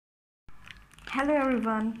Hello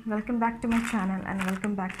everyone, welcome back to my channel and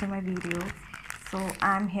welcome back to my video. So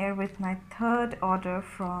I'm here with my third order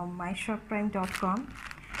from myshopprime.com.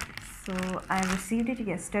 So I received it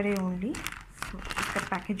yesterday only. So इसका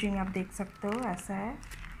packaging आप देख सकते हो ऐसा है.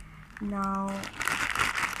 Now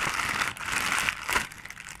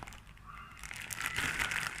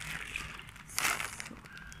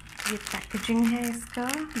ये packaging है इसका.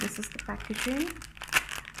 This is the packaging.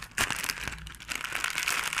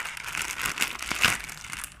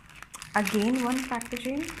 Again one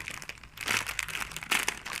packaging.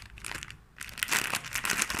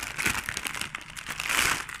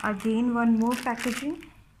 Again one more packaging.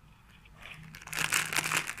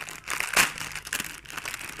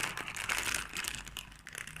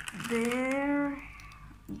 There,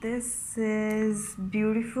 this is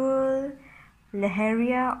beautiful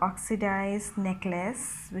Lehariya oxidized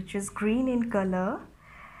necklace which is green in color.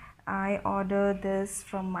 I ordered this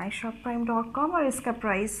from myshopprime.com और इसका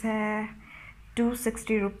प्राइस है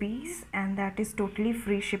 260 rupees and that is totally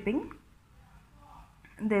free shipping.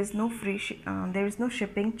 There is no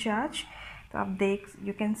shipping charge. तो आप देख,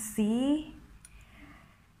 you can see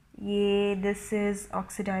this is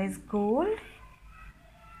oxidized gold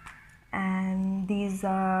and these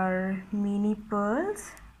are mini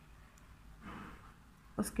pearls.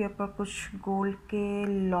 उसके ऊपर कुछ gold के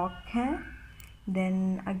लॉक हैं.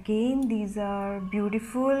 Then again these are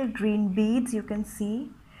beautiful green beads. You can see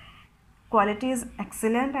quality is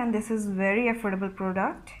excellent and this is very affordable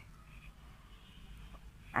product.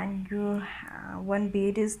 And you one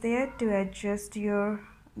bead is there to adjust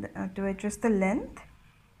the length.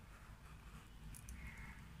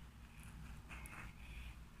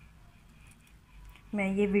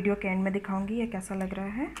 मैं ये video के and में दिखाऊंगी ये कैसा लग रहा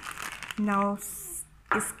है. Now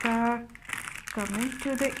इसका coming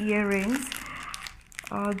to the earrings.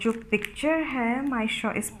 जो पिक्चर है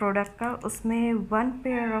इस प्रोडक्ट का उसमें one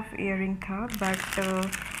pair of earring था, but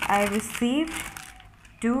I received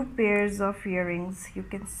 2 pairs of earrings. You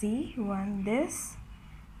can see one this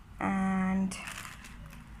and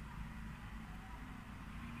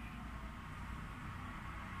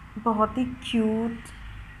बहुत ही क्यूट,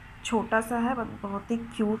 छोटा सा है बट बहुत ही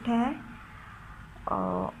क्यूट है.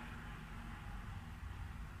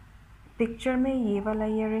 पिक्चर में ये वाला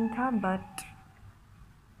ईयरिंग था बट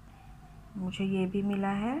मुझे ये भी मिला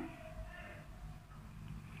है.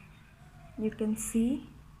 You can see.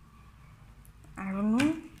 I don't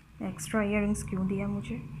know extra earrings क्यों दिया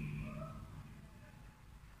मुझे.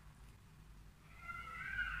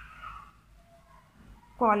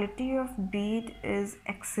 Quality of Beed is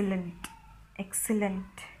excellent.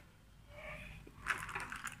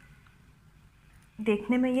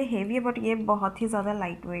 देखने में ये हेवी है बट ये बहुत ही ज़्यादा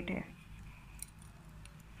लाइट वेट है.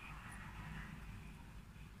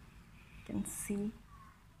 Can see.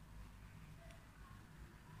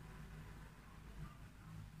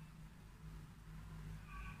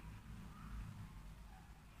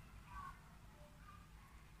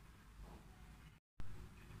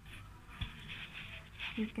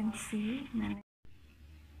 You can see.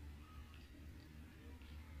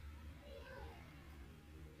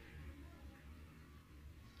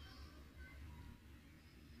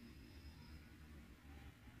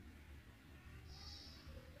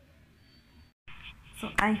 So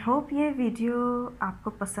I hope ये वीडियो आपको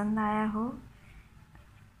पसंद आया हो.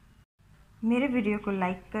 मेरे वीडियो को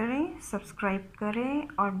लाइक करें, सब्सक्राइब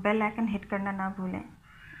करें और बेल आइकन हिट करना ना भूलें.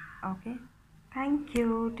 Okay, thank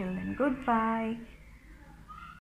you. Till then, good bye.